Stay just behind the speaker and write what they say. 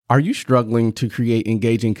Are you struggling to create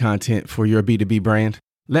engaging content for your B2B brand?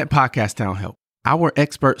 Let Podcast Town help. Our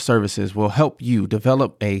expert services will help you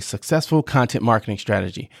develop a successful content marketing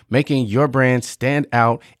strategy, making your brand stand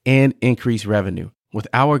out and increase revenue. With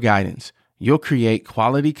our guidance, you'll create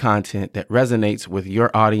quality content that resonates with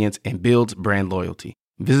your audience and builds brand loyalty.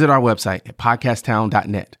 Visit our website at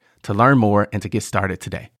podcasttown.net to learn more and to get started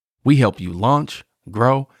today. We help you launch,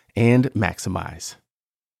 grow, and maximize.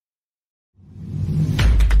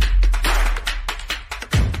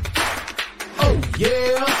 Oh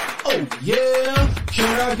yeah, oh yeah,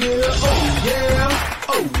 can I get a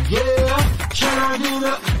oh yeah, can I get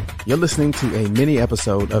a... You're listening to a mini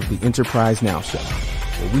episode of the Enterprise Now Show,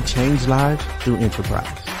 where we change lives through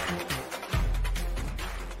enterprise.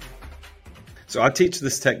 So I teach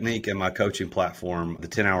this technique in my coaching platform, the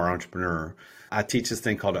 10-Hour Entrepreneur. I teach this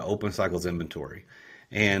thing called an open cycles inventory.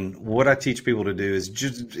 And what I teach people to do is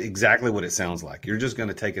just exactly what it sounds like. You're just going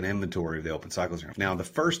to take an inventory of the open cycles. Now, the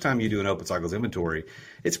first time you do an open cycles inventory,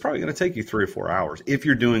 it's probably going to take you 3 or 4 hours if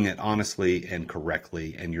you're doing it honestly and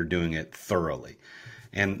correctly and you're doing it thoroughly.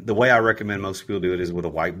 And the way I recommend most people do it is with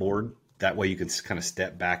a whiteboard. That way you can kind of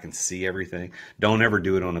step back and see everything. Don't ever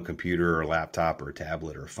do it on a computer or a laptop or a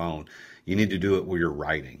tablet or a phone. You need to do it where you're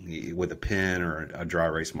writing with a pen or a dry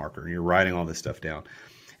erase marker. And you're writing all this stuff down.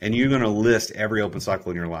 And you're going to list every open cycle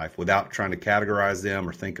in your life without trying to categorize them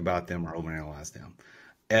or think about them or overanalyze them.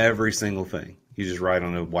 Every single thing. You just write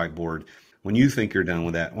on a whiteboard. When you think you're done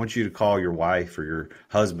with that, I want you to call your wife or your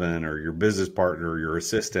husband or your business partner or your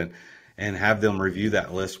assistant and have them review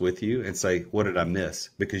that list with you and say, what did I miss?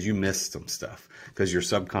 Because you missed some stuff because your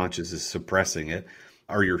subconscious is suppressing it.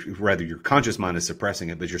 Or your conscious mind is suppressing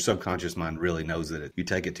it, but your subconscious mind really knows that you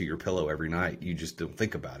take it to your pillow every night. You just don't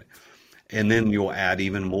think about it. And then you'll add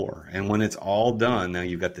even more. And when it's all done, now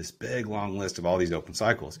you've got this big, long list of all these open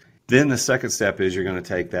cycles. Then the second step is you're going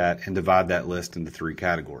to take that and divide that list into 3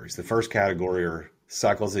 categories. The first category are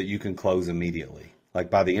cycles that you can close immediately. Like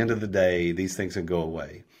by the end of the day, these things can go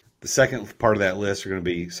away. The second part of that list are going to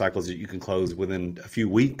be cycles that you can close within a few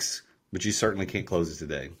weeks, but you certainly can't close it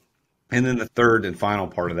today. And then the third and final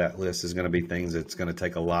part of that list is going to be things that's going to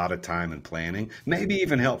take a lot of time and planning, maybe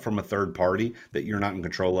even help from a third party that you're not in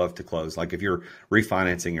control of to close. Like if you're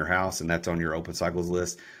refinancing your house and that's on your open cycles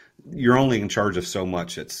list, you're only in charge of so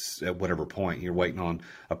much at whatever point. You're waiting on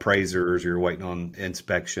appraisers, or you're waiting on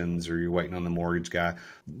inspections, or you're waiting on the mortgage guy.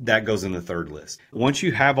 That goes in the third list. Once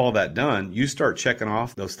you have all that done, you start checking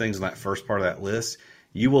off those things in that first part of that list.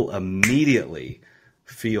 You will immediately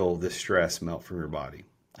feel the stress melt from your body.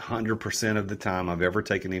 100% of the time I've ever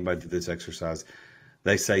taken anybody through this exercise,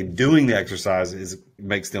 they say doing the exercise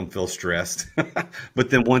makes them feel stressed. But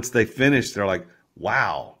then once they finish, they're like,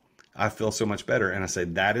 wow, I feel so much better. And I say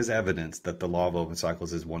that is evidence that the law of open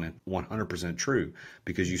cycles is 100% true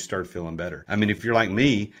because you start feeling better. I mean, if you're like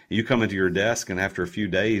me, you come into your desk and after a few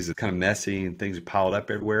days, it's kind of messy and things are piled up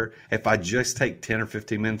everywhere. If I just take 10 or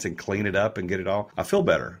 15 minutes and clean it up and get it all, I feel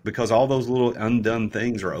better because all those little undone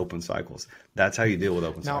things are open cycles. That's how you deal with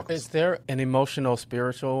open cycles. Now, is there an emotional,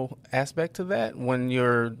 spiritual aspect to that when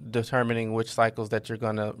you're determining which cycles that you're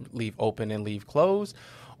going to leave open and leave closed?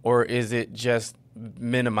 Or is it just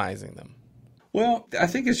minimizing them? Well, I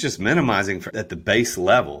think it's just minimizing at the base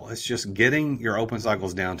level. It's just getting your open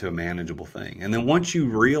cycles down to a manageable thing. And then once you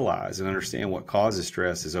realize and understand what causes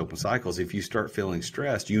stress is open cycles, if you start feeling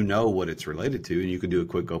stressed, you know what it's related to, and you can do a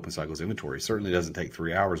quick open cycles inventory. It certainly doesn't take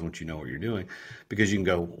 3 hours once you know what you're doing, because you can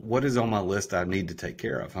go, what is on my list I need to take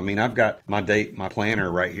care of? I mean, I've got my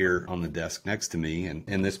planner right here on the desk next to me, and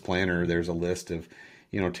in this planner, there's a list of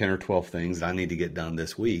 10 or 12 things that I need to get done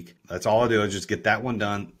this week. That's all I do is just get that one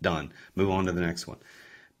done, move on to the next one.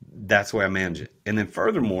 That's the way I manage it. And then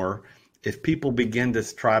furthermore, if people begin to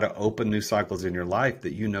try to open new cycles in your life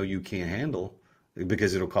that you can't handle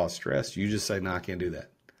because it'll cause stress, you just say, no, I can't do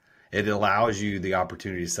that. It allows you the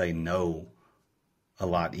opportunity to say no a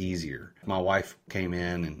lot easier. My wife came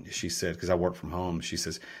in and she said, because I work from home, she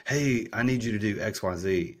says, hey, I need you to do X, Y,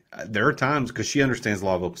 Z. There are times, because she understands the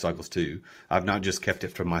law of open cycles too. I've not just kept it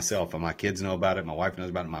for myself. My kids know about it. My wife knows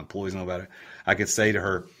about it. My employees know about it. I could say to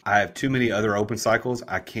her, I have too many other open cycles.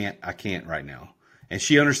 I can't right now. And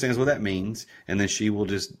she understands what that means. And then she will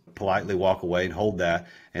just politely walk away and hold that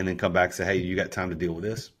and then come back and say, hey, you got time to deal with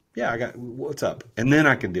this? Yeah, what's up? And then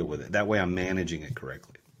I can deal with it. That way I'm managing it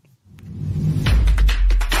correctly.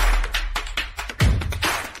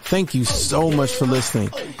 Thank you so much for listening.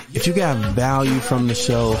 If you got value from the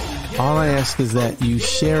show, all I ask is that you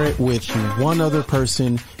share it with one other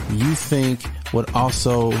person you think would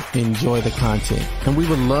also enjoy the content. And we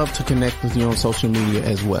would love to connect with you on social media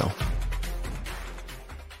as well.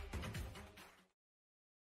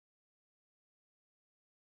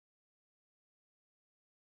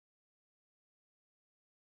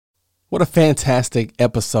 What a fantastic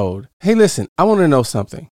episode. Hey, listen, I want to know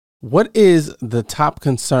something. What is the top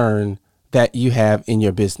concern that you have in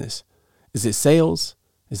your business? Is it sales?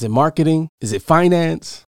 Is it marketing? Is it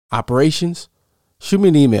finance? Operations? Shoot me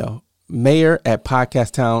an email,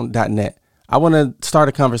 mayor@podcasttown.net. I want to start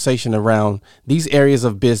a conversation around these areas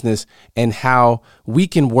of business and how we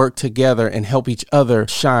can work together and help each other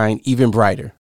shine even brighter.